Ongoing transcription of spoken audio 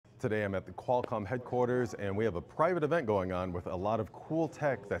Today I'm at the Qualcomm headquarters and we have a private event going on with a lot of cool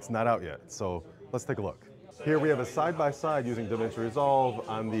tech that's not out yet. So let's take a look. Here we have a side-by-side using DaVinci Resolve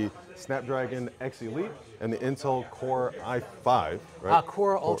on the Snapdragon X Elite and the Intel Core i5, right?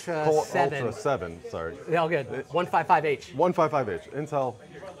 Core Ultra Core 7. Ultra 7, sorry. Yeah, all good. 155H. 155H. Intel,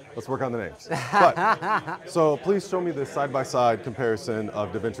 let's work on the names. But, so please show me the side-by-side comparison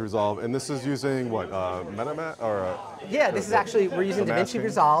of DaVinci Resolve. And this is using what, MetaMask or? Yeah, this is actually, we're using DaVinci masking?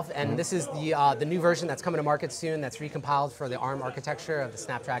 Resolve, and this is the new version that's coming to market soon that's recompiled for the ARM architecture of the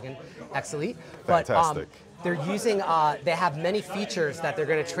Snapdragon X Elite. Fantastic. But, they're using, they have many features that they're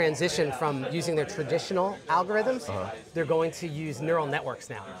going to transition from using their traditional algorithms. They're going to use neural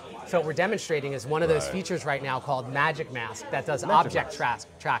networks now. So what we're demonstrating is one of those features right now called Magic Mask that does object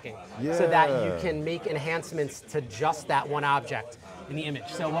tracking. So that you can make enhancements to just that one object in the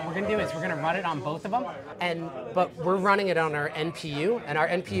image. So what we're going to do is we're going to run it on both of them, but we're running it on our NPU, and our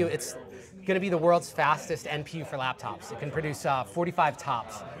NPU, it's going to be the world's fastest NPU for laptops. It can produce 45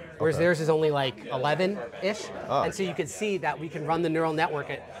 TOPS. Whereas theirs is only like 11-ish. And so you can see that we can run the neural network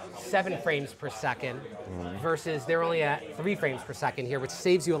at 7 frames per second versus they're only at 3 frames per second here, which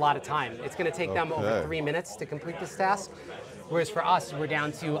saves you a lot of time. It's going to take them over 3 minutes to complete this task. Whereas for us, we're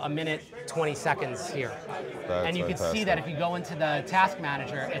down to 1 minute, 20 seconds here. And you can see that if you go into the task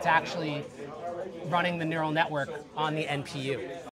manager, it's actually running the neural network on the NPU.